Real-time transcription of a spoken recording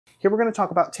Here we're going to talk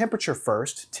about temperature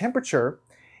first. Temperature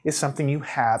is something you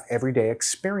have everyday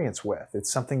experience with.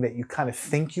 It's something that you kind of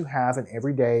think you have an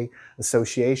everyday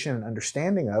association and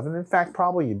understanding of, and in fact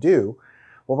probably you do.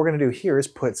 What we're going to do here is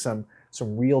put some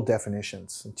real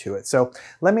definitions to it. So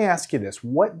let me ask you this.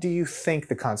 What do you think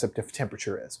the concept of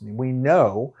temperature is? I mean, we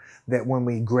know that when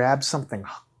we grab something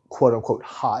quote unquote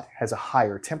hot, has a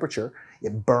higher temperature,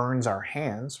 it burns our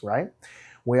hands, right?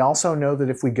 We also know that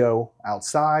if we go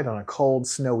outside on a cold,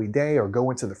 snowy day or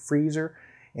go into the freezer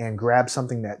and grab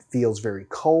something that feels very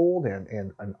cold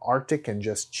and an Arctic and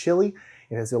just chilly,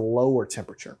 it has a lower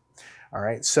temperature. All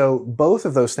right, so both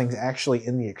of those things actually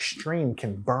in the extreme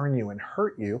can burn you and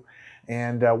hurt you.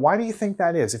 And why do you think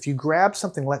that is? If you grab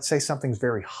something, let's say something's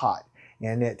very hot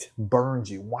and it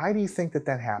burns you, why do you think that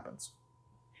that happens?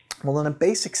 Well, in a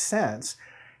basic sense,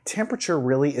 temperature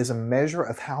really is a measure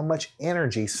of how much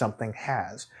energy something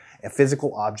has, a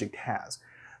physical object has.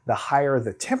 The higher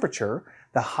the temperature,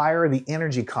 the higher the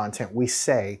energy content, we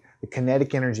say, the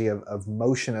kinetic energy of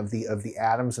motion of the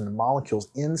atoms and the molecules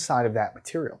inside of that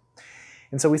material.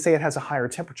 And so we say it has a higher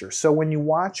temperature. So when you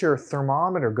watch your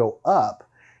thermometer go up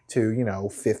to,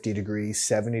 50 degrees,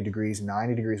 70 degrees,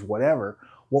 90 degrees, whatever,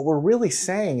 what we're really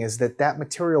saying is that that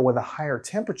material with a higher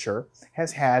temperature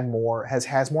has more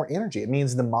energy. It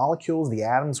means the molecules, the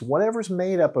atoms, whatever's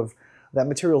made up of that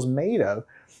material's made of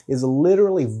is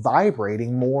literally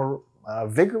vibrating more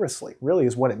vigorously, really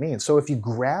is what it means. So if you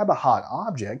grab a hot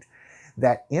object,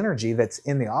 that energy that's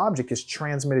in the object is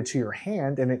transmitted to your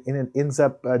hand and it ends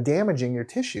up damaging your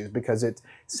tissues because it's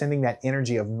sending that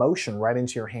energy of motion right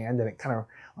into your hand, and it kind of,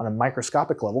 on a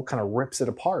microscopic level, kind of rips it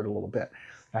apart a little bit.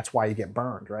 That's why you get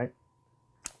burned, right?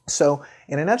 So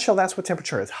in a nutshell, that's what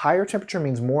temperature is. Higher temperature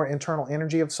means more internal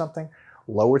energy of something.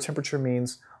 Lower temperature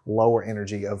means lower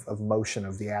energy of motion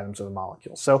of the atoms or the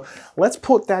molecules. So let's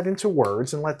put that into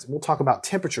words, and we'll talk about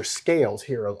temperature scales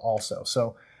here also.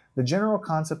 So the general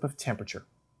concept of temperature,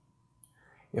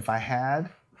 if I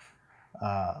had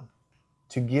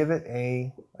to give it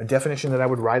a definition that I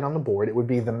would write on the board, it would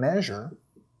be the measure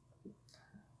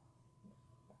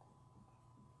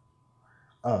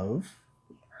of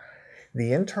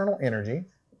the internal energy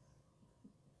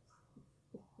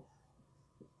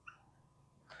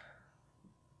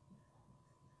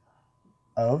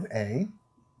of a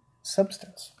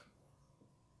substance.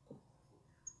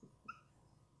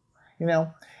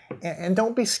 And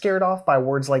don't be scared off by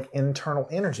words like internal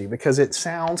energy because it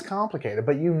sounds complicated,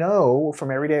 but you know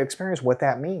from everyday experience what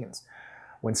that means.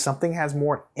 When something has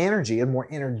more energy and more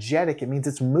energetic, it means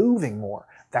it's moving more.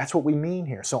 That's what we mean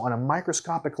here. So on a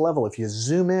microscopic level, if you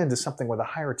zoom into something with a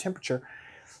higher temperature,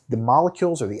 the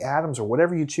molecules or the atoms or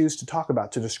whatever you choose to talk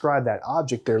about to describe that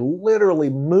object, they're literally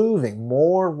moving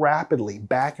more rapidly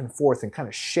back and forth and kind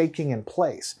of shaking in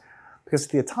place. Because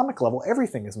at the atomic level,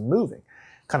 everything is moving,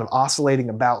 kind of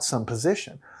oscillating about some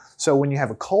position. So when you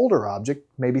have a colder object,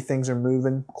 maybe things are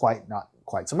moving not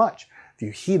quite so much. If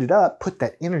you heat it up, put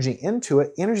that energy into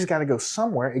it, energy's got to go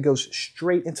somewhere. It goes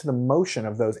straight into the motion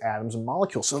of those atoms and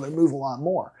molecules, so they move a lot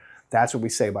more. That's what we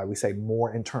say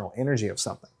more internal energy of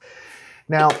something.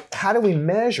 Now, how do we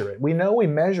measure it? We know we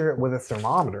measure it with a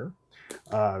thermometer,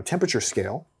 temperature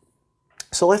scale.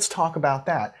 So let's talk about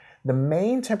that. The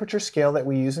main temperature scale that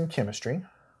we use in chemistry,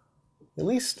 at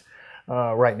least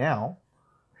right now,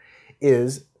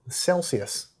 is the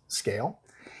Celsius scale.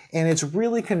 And it's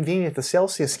really convenient. The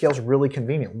Celsius scale is really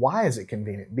convenient. Why is it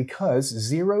convenient? Because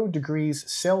 0 degrees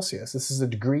Celsius, this is a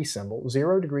degree symbol,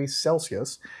 0 degrees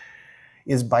Celsius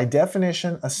is by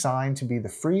definition assigned to be the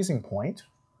freezing point,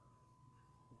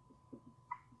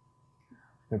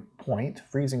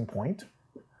 freezing point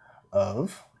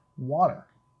of water.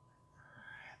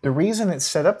 The reason it's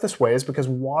set up this way is because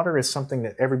water is something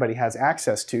that everybody has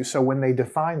access to. So when they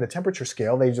define the temperature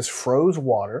scale, they just froze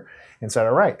water and said,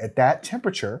 all right, at that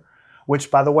temperature, which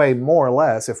by the way, more or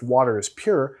less, if water is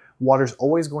pure, water's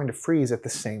always going to freeze at the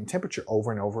same temperature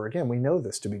over and over again. We know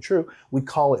this to be true. We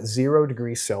call it 0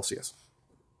 degrees Celsius.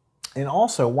 And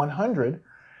also 100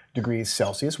 degrees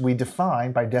Celsius, we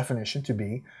define by definition to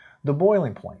be the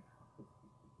boiling point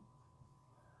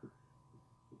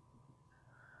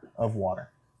of water.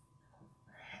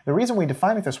 The reason we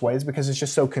define it this way is because it's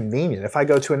just so convenient. If I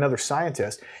go to another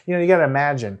scientist, you got to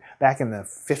imagine back in the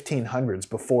 1500s,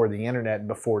 before the internet,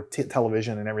 before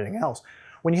television and everything else,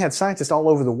 when you had scientists all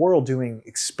over the world doing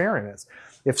experiments,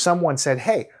 if someone said,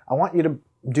 hey, I want you to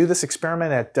do this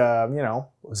experiment at,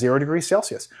 0 degrees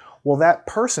Celsius, well, that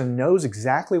person knows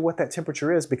exactly what that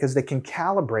temperature is because they can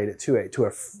calibrate it to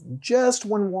just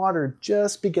when water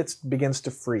just begins to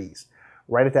freeze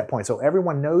right at that point. So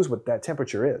everyone knows what that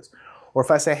temperature is. Or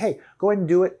if I say, hey, go ahead and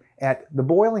do it at the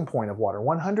boiling point of water,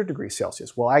 100 degrees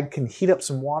Celsius. Well, I can heat up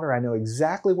some water. I know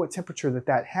exactly what temperature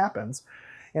that happens.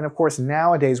 And of course,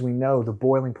 nowadays we know the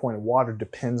boiling point of water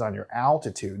depends on your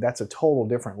altitude. That's a total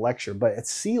different lecture. But at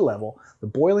sea level, the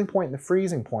boiling point and the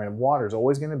freezing point of water is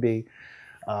always going to be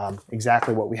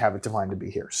exactly what we have it defined to be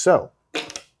here. So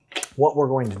what we're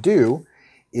going to do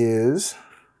is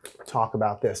talk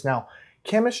about this. Now,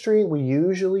 chemistry, we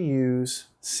usually use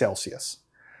Celsius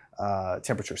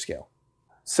temperature scale.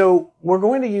 So we're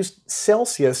going to use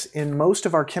Celsius in most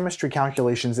of our chemistry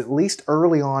calculations, at least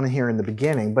early on here in the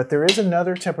beginning, but there is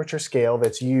another temperature scale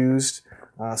that's used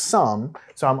some,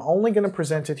 so I'm only going to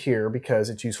present it here because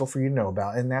it's useful for you to know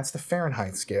about, and that's the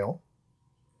Fahrenheit scale.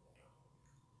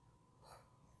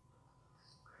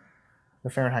 The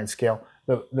Fahrenheit scale.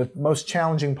 The most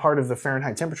challenging part of the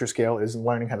Fahrenheit temperature scale is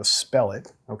learning how to spell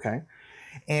it, okay?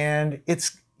 And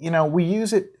it's, you know, we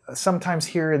use it sometimes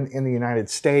here in the United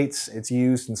States. It's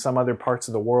used in some other parts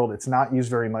of the world. It's not used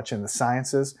very much in the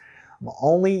sciences. I'm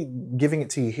only giving it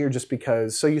to you here just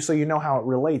because, so you know how it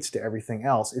relates to everything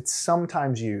else. It's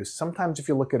sometimes used. Sometimes if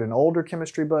you look at an older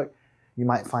chemistry book, you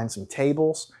might find some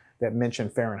tables that mention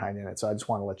Fahrenheit in it. So I just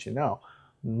want to let you know.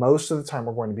 Most of the time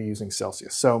we're going to be using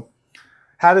Celsius. So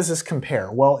how does this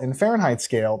compare? Well, in Fahrenheit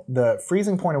scale, the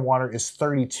freezing point of water is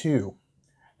 32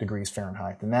 degrees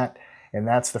Fahrenheit, and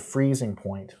that's the freezing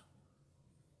point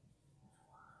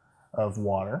of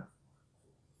water.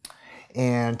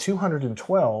 And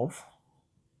 212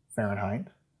 Fahrenheit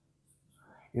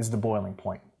is the boiling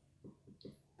point.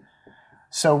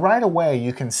 So right away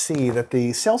you can see that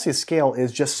the Celsius scale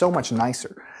is just so much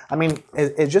nicer. I mean,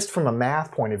 just from a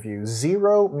math point of view,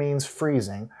 0 means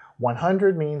freezing,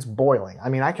 100 means boiling. I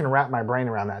mean, I can wrap my brain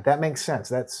around that. That makes sense.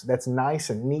 That's nice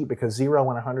and neat because 0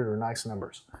 and 100 are nice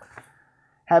numbers.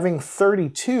 Having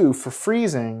 32 for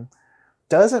freezing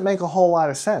doesn't make a whole lot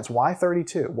of sense. Why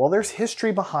 32? Well, there's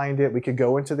history behind it. We could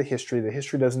go into the history. The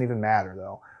history doesn't even matter,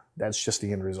 though. That's just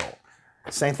the end result.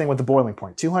 Same thing with the boiling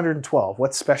point. 212.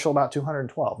 What's special about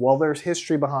 212? Well, there's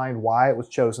history behind why it was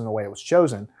chosen the way it was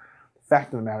chosen. The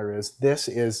fact of the matter is, this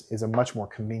is a much more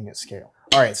convenient scale.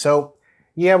 All right, so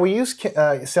yeah, we use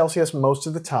Celsius most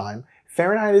of the time.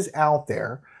 Fahrenheit is out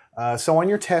there. So on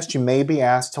your test, you may be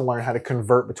asked to learn how to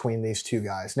convert between these two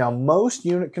guys. Now, most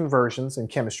unit conversions in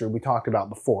chemistry we talked about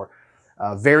before,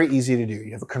 very easy to do.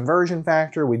 You have a conversion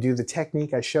factor. We do the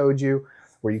technique I showed you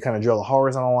where you kind of draw the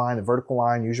horizontal line, the vertical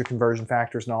line, use your conversion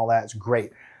factors and all that. It's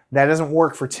great. That doesn't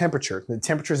work for temperature. The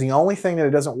temperature is the only thing that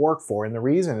it doesn't work for, and the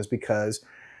reason is because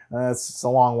it's a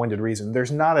long-winded reason.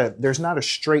 There's not a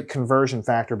straight conversion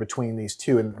factor between these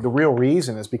two, and the real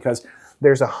reason is because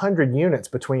there's 100 units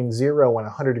between 0 and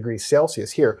 100 degrees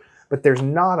Celsius here, but there's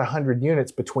not 100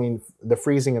 units between the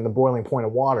freezing and the boiling point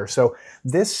of water. So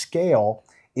this scale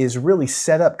is really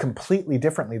set up completely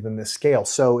differently than this scale,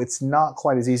 so it's not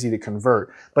quite as easy to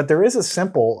convert. But there is a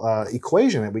simple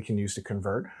equation that we can use to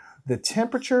convert. The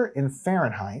temperature in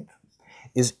Fahrenheit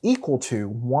is equal to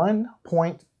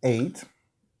 1.8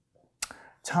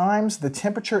 times the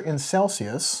temperature in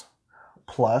Celsius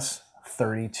plus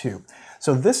 32.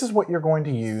 So this is what you're going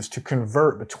to use to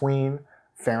convert between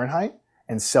Fahrenheit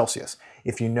and Celsius.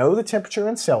 If you know the temperature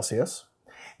in Celsius,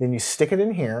 then you stick it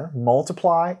in here,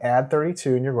 multiply, add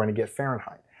 32, and you're going to get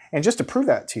Fahrenheit. And just to prove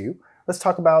that to you, let's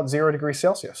talk about 0 degrees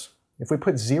Celsius. If we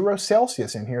put 0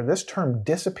 Celsius in here, this term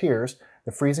disappears.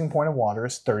 The freezing point of water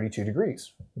is 32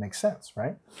 degrees. Makes sense,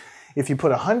 right? If you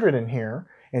put 100 in here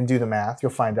and do the math,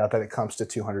 you'll find out that it comes to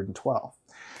 212.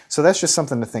 So that's just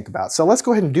something to think about. So let's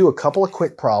go ahead and do a couple of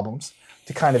quick problems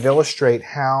to kind of illustrate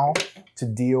how to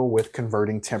deal with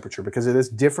converting temperature, because it is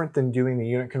different than doing the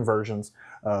unit conversions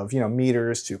of,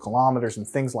 meters to kilometers and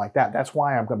things like that. That's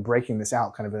why I'm breaking this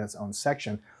out kind of in its own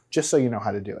section, just so you know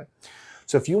how to do it.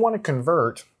 So if you want to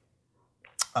convert,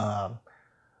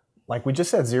 like we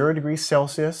just said, 0 degrees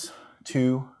Celsius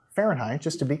to Fahrenheit,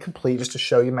 just to be complete, just to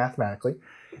show you mathematically,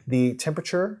 the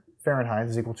temperature Fahrenheit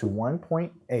is equal to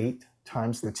 1.8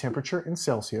 times the temperature in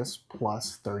Celsius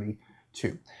plus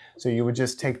 32. So you would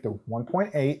just take the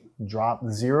 1.8, drop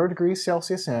 0 degrees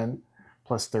Celsius in,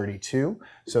 plus 32.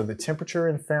 So the temperature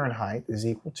in Fahrenheit is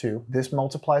equal to, this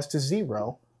multiplies to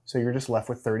 0, so you're just left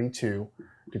with 32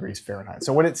 degrees Fahrenheit.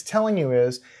 So what it's telling you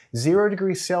is 0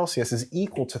 degrees Celsius is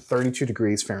equal to 32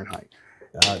 degrees Fahrenheit.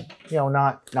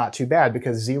 Not too bad,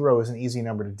 because 0 is an easy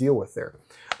number to deal with there.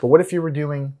 But what if you were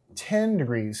doing 10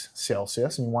 degrees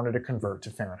Celsius and you wanted to convert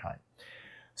to Fahrenheit?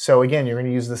 So again, you're going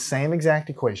to use the same exact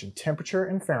equation. Temperature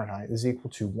in Fahrenheit is equal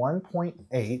to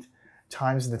 1.8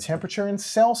 times the temperature in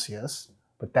Celsius,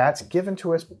 but that's given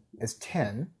to us as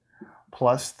 10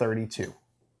 plus 32.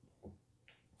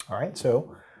 All right,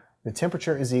 so the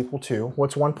temperature is equal to,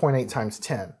 what's 1.8 times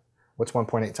 10? What's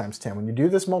 1.8 times 10? When you do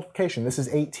this multiplication, this is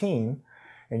 18,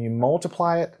 and you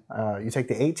multiply it, you take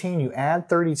the 18, you add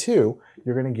 32,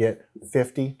 you're going to get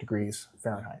 50 degrees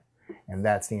Fahrenheit. And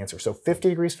that's the answer. So 50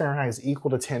 degrees Fahrenheit is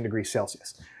equal to 10 degrees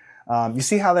Celsius. You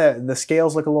see how the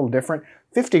scales look a little different?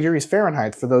 50 degrees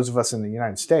Fahrenheit, for those of us in the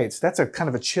United States, that's a kind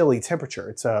of a chilly temperature.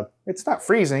 It's not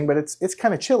freezing, but it's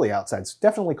kind of chilly outside. It's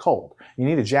definitely cold. You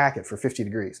need a jacket for 50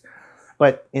 degrees.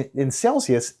 But in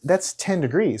Celsius, that's 10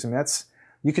 degrees. And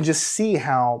you can just see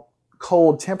how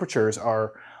cold temperatures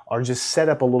are just set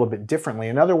up a little bit differently.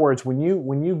 In other words, when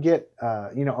you get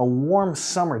a warm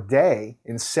summer day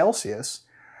in Celsius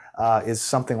is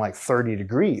something like 30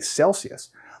 degrees Celsius.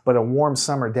 But a warm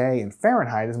summer day in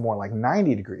Fahrenheit is more like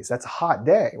 90 degrees. That's a hot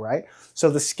day, right?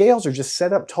 So the scales are just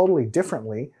set up totally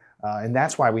differently, and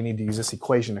that's why we need to use this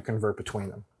equation to convert between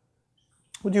them.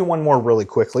 We'll do one more really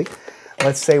quickly.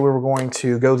 Let's say we were going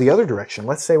to go the other direction.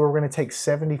 Let's say we're going to take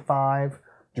 75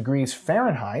 degrees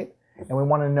Fahrenheit, and we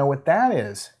want to know what that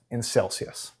is in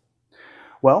Celsius.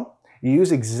 Well, you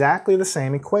use exactly the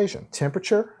same equation.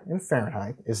 Temperature in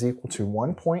Fahrenheit is equal to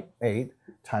 1.8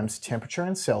 times temperature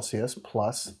in Celsius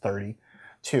plus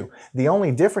 32. The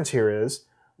only difference here is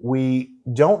we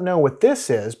don't know what this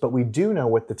is, but we do know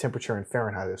what the temperature in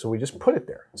Fahrenheit is. So we just put it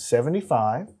there.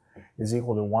 75 is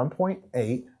equal to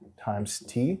 1.8 times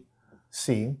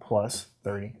TC plus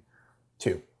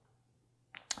 32.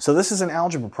 So this is an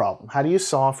algebra problem. How do you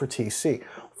solve for TC?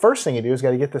 First thing you do is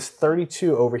got to get this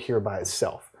 32 over here by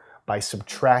itself by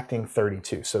subtracting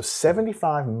 32. So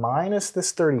 75 minus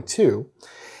this 32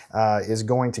 is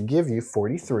going to give you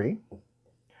 43.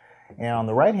 And on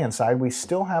the right-hand side, we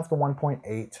still have the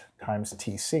 1.8 times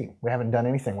TC. We haven't done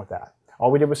anything with that.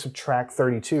 All we did was subtract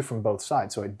 32 from both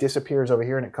sides. So it disappears over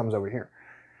here and it comes over here.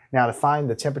 Now to find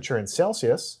the temperature in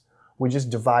Celsius, we just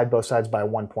divide both sides by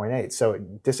 1.8. So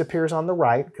it disappears on the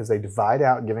right because they divide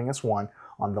out, giving us 1.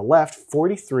 On the left,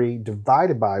 43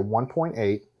 divided by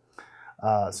 1.8.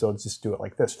 So let's just do it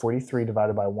like this. 43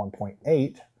 divided by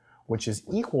 1.8, which is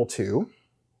equal to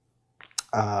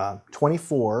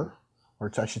 24,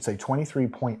 or I should say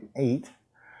 23.8,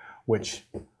 which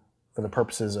for the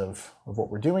purposes of what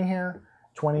we're doing here,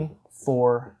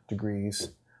 24 degrees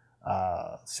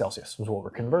Celsius is what we're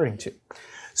converting to.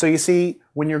 So you see,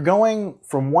 when you're going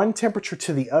from one temperature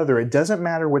to the other, it doesn't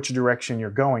matter which direction you're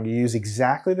going. You use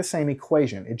exactly the same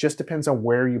equation. It just depends on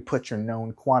where you put your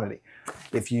known quantity.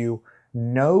 If you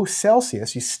know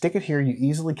Celsius, you stick it here, you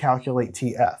easily calculate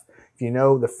TF. If you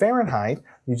know the Fahrenheit,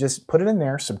 you just put it in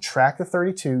there, subtract the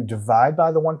 32, divide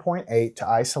by the 1.8 to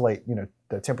isolate,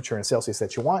 the temperature in Celsius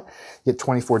that you want, get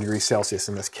 24 degrees Celsius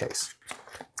in this case.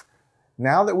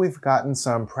 Now that we've gotten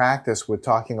some practice with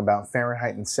talking about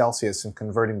Fahrenheit and Celsius and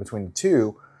converting between the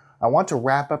two, I want to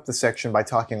wrap up the section by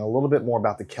talking a little bit more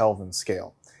about the Kelvin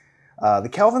scale. The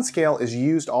Kelvin scale is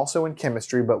used also in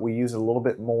chemistry, but we use it a little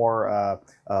bit more,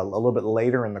 a little bit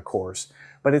later in the course.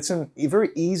 But it's very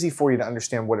easy for you to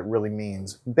understand what it really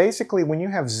means. Basically, when you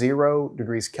have 0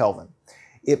 degrees Kelvin,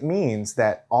 it means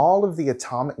that all of the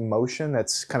atomic motion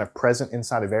that's kind of present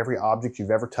inside of every object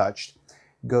you've ever touched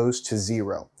goes to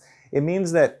 0. It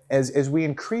means that as we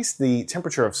increase the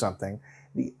temperature of something,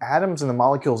 the atoms and the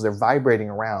molecules, they're vibrating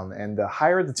around. And the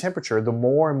higher the temperature, the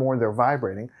more and more they're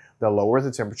vibrating. The lower the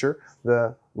temperature,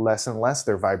 the less and less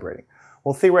they're vibrating.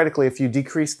 Well, theoretically, if you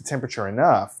decrease the temperature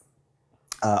enough,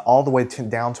 all the way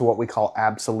down to what we call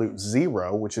absolute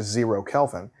 0, which is 0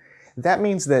 Kelvin, that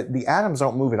means that the atoms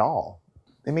don't move at all.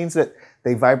 It means that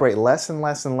they vibrate less and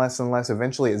less and less and less.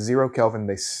 Eventually, at 0 Kelvin,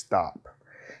 they stop.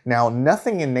 Now,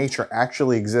 nothing in nature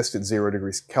actually exists at 0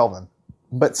 degrees Kelvin,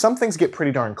 but some things get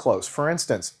pretty darn close. For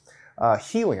instance,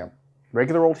 helium,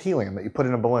 regular old helium that you put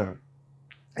in a balloon.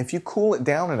 If you cool it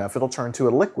down enough, it'll turn to a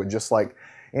liquid, just like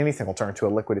anything will turn to a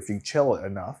liquid if you chill it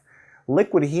enough.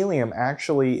 Liquid helium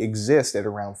actually exists at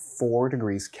around 4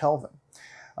 degrees Kelvin,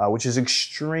 which is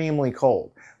extremely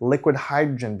cold. Liquid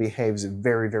hydrogen behaves at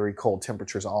very, very cold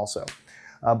temperatures also.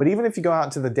 But even if you go out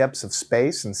into the depths of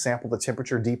space and sample the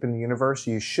temperature deep in the universe,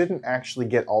 you shouldn't actually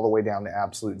get all the way down to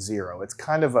absolute 0. It's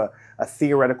kind of a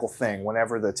theoretical thing.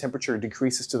 Whenever the temperature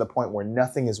decreases to the point where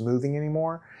nothing is moving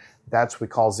anymore, that's what we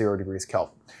call 0 degrees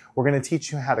Kelvin. We're going to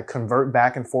teach you how to convert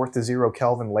back and forth to 0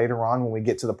 Kelvin later on when we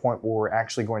get to the point where we're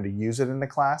actually going to use it in the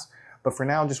class. But for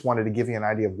now, just wanted to give you an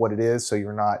idea of what it is so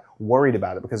you're not worried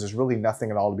about it, because there's really nothing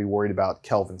at all to be worried about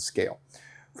Kelvin scale.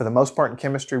 For the most part in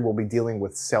chemistry, we'll be dealing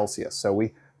with Celsius. So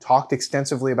we talked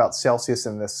extensively about Celsius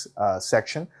in this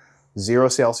section. 0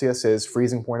 Celsius is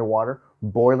freezing point of water.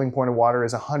 Boiling point of water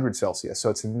is 100 Celsius. So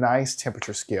it's a nice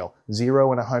temperature scale.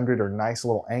 0 and 100 are nice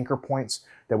little anchor points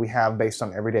that we have based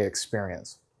on everyday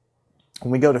experience.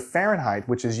 When we go to Fahrenheit,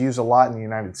 which is used a lot in the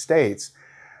United States,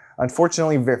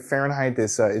 unfortunately, Fahrenheit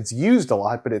is it's used a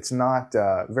lot, but it's not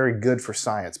very good for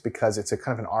science because it's a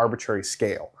kind of an arbitrary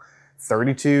scale.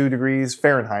 32 degrees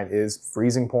Fahrenheit is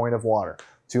freezing point of water.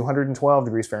 212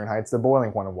 degrees Fahrenheit is the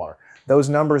boiling point of water. Those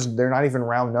numbers, they're not even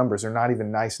round numbers. They're not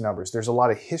even nice numbers. There's a lot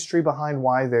of history behind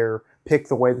why they're picked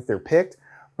the way that they're picked,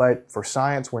 but for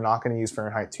science, we're not going to use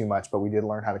Fahrenheit too much, but we did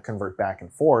learn how to convert back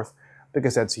and forth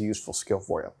because that's a useful skill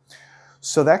for you.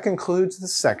 So that concludes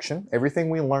this section. Everything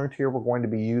we learned here we're going to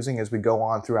be using as we go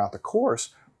on throughout the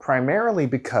course, primarily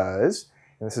because,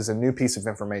 and this is a new piece of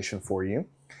information for you,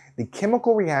 the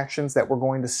chemical reactions that we're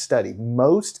going to study,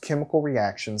 most chemical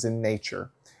reactions in nature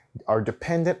are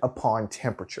dependent upon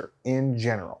temperature in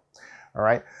general. All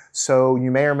right, so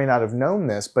you may or may not have known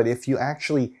this, but if you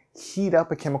actually heat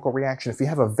up a chemical reaction, if you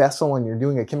have a vessel and you're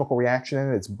doing a chemical reaction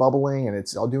in it, it's bubbling and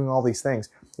it's doing all these things,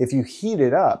 if you heat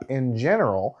it up, in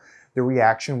general, the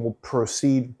reaction will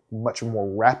proceed much more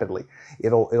rapidly.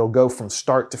 It'll go from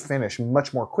start to finish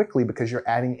much more quickly because you're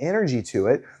adding energy to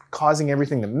it, causing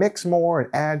everything to mix more and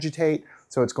agitate,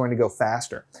 so it's going to go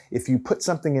faster. If you put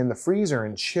something in the freezer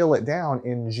and chill it down,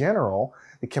 in general,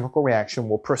 the chemical reaction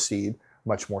will proceed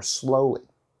much more slowly.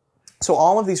 So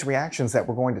all of these reactions that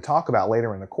we're going to talk about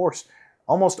later in the course,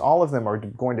 almost all of them are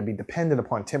going to be dependent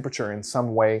upon temperature in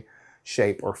some way,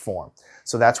 shape, or form.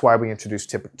 So that's why we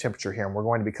introduced temperature here, and we're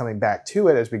going to be coming back to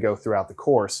it as we go throughout the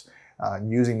course,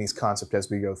 using these concepts as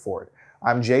we go forward.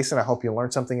 I'm Jason. I hope you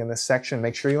learned something in this section.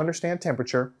 Make sure you understand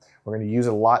temperature. We're going to use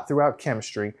it a lot throughout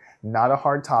chemistry. Not a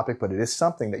hard topic, but it is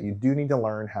something that you do need to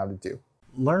learn how to do.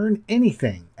 Learn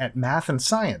anything at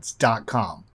mathandscience.com.